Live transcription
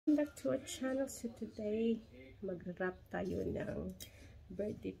Back to our channel. So today mag-wrap tayo ng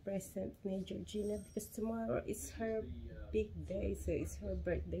birthday present ni Georgina because tomorrow is her big day. So it's her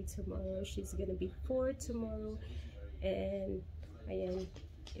birthday tomorrow. She's gonna be 4 tomorrow, and ayan,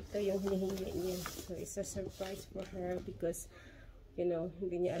 ito yung hinihingi niya. So it's a surprise for her because you know,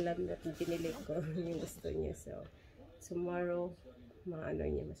 hindi niya alam na pinili ko yung gusto niya. So tomorrow maano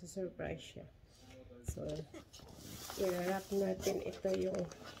niya, masa-surprise siya. So i-wrap natin. Ito yung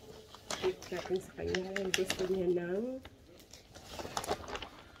gift natin sa kanya. Gusto niya ng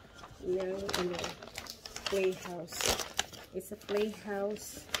ano, playhouse. It's a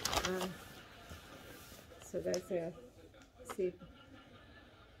playhouse. So that's see,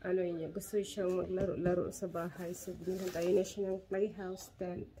 ano niya, gusto siyang maglaro-laro sa bahay. So binigyan tayo na siya ng playhouse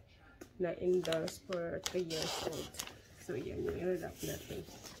tent na indoors for 3 years old. So yan yung i-wrap natin.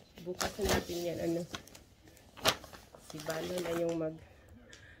 Bukas na natin yan, ano, si Bala na yung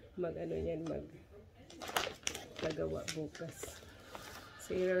nagawa bukas.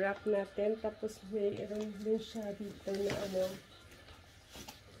 So i-wrap natin, tapos mayroon din siya dito na ano,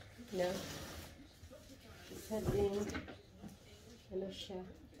 na isa din ano siya,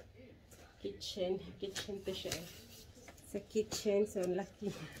 kitchen to siya sa kitchen. So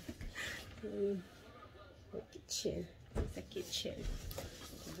laki kitchen sa kitchen.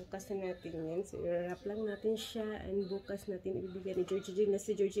 Bukas na natin yan. So i-wrap lang natin siya, and bukas natin ibibigay ni Georgina.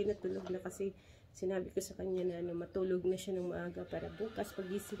 Si Georgina tulog na kasi sinabi ko sa kanya na ano, matulog na siya ng maaga para bukas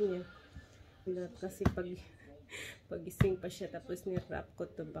pagising niya. Kasi pagising pa siya tapos ni-wrap ko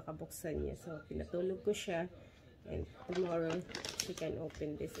to, baka buksan niya. So pinatulog ko siya, and tomorrow she can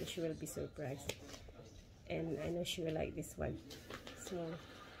open this and she will be surprised. And I know she will like this one. So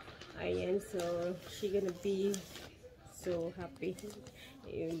ayan, so she gonna be so happy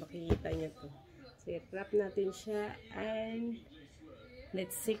yung makikita niya to. So i-wrap natin siya, and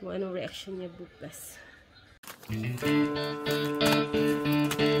let's see kung anong reaction niya bukas.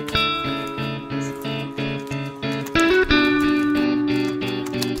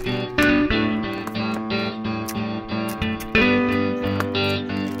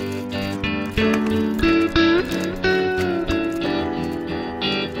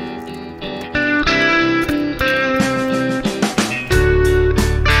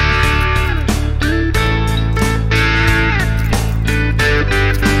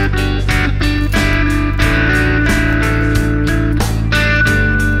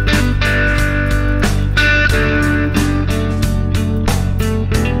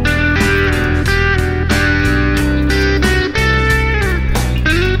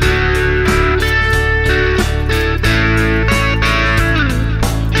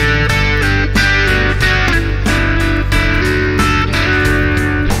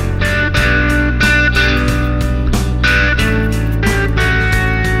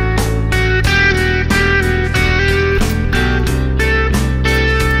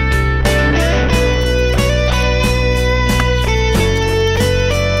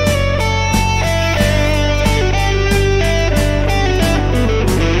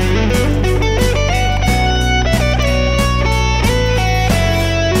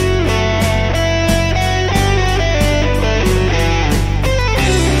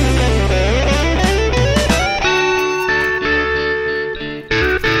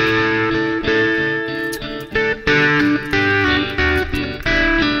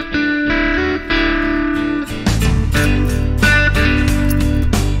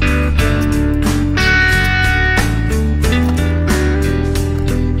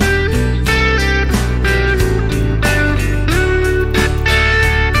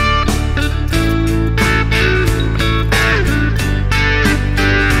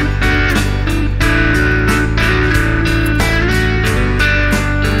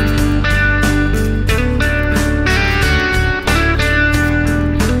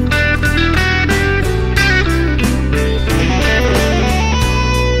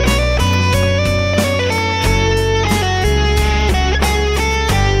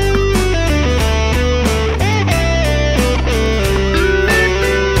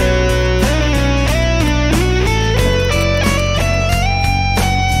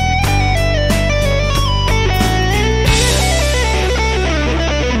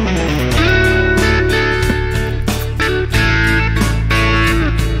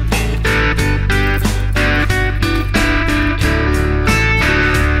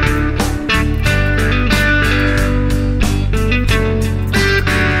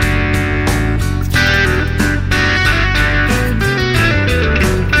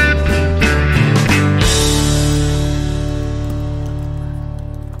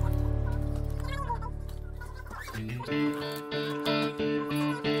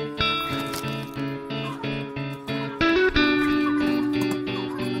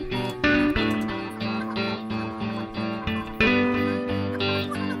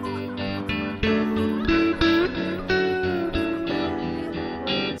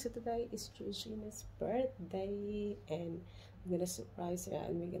 today is Georgina's birthday, and I'm gonna surprise her,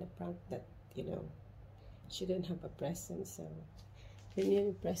 and we're gonna prank that, you know, she didn't have a present, so yun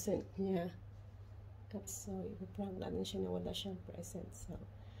yung present niya. So, ipaprank natin siya na wala siyang present. So,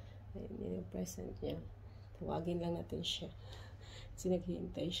 yun yung present niya. Tawagin lang natin siya. Kasi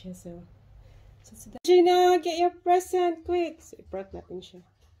naghihintay siya. So Gina, get your present quick. So, iprank natin siya.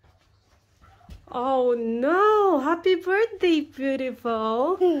 Oh no! Happy birthday,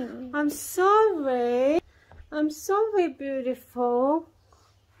 beautiful! I'm sorry. I'm sorry, beautiful.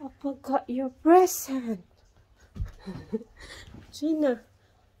 I forgot your present. Gina,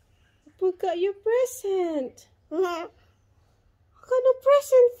 I forgot your present. I got a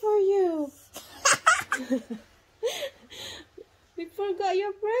present for you. We forgot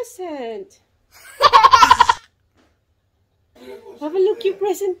your present. Have a look your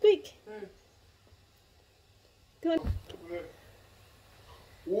present quick. Go on.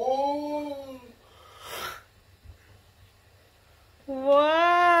 Whoa!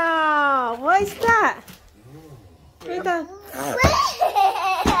 Wow! What is that? Wait a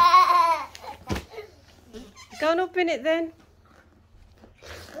Go and open it then.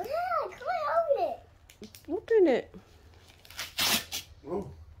 Yeah, can I open it? Open it. Oh.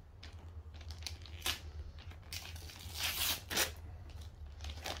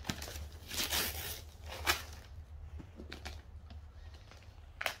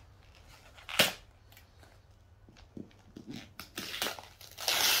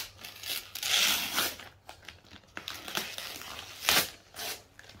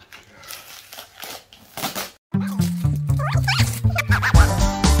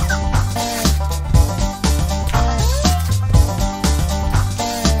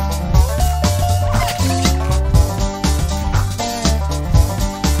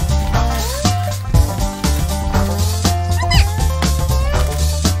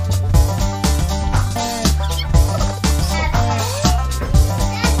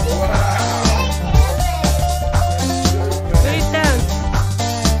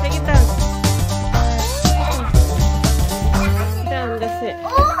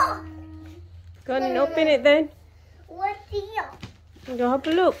 Go on and open it then. What's here? Go have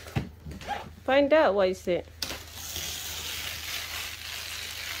a look. Find out what is it.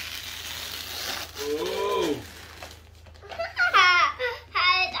 Oh.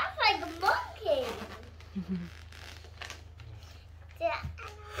 Hey, that's like a monkey.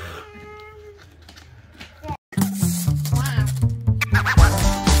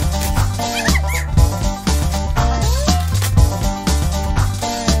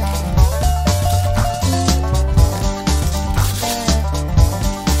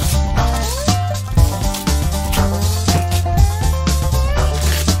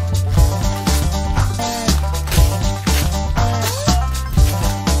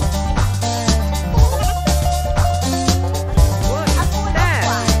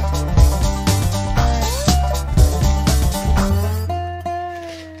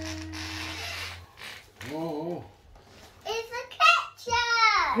 Oh. It's a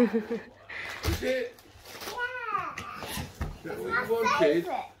ketchup. Is it? Yeah. That My what you wanted?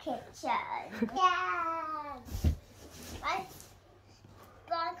 favorite ketchup. Yeah.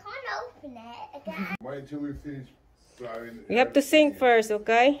 But I can't open it again. Wait until we finish blowing. You have to sing first,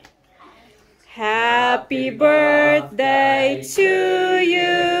 okay? Happy birthday to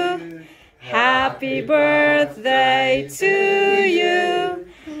you. Happy birthday to you.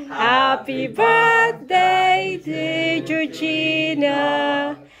 Happy birthday, dear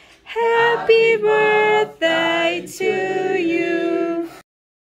Georgina. Happy birthday.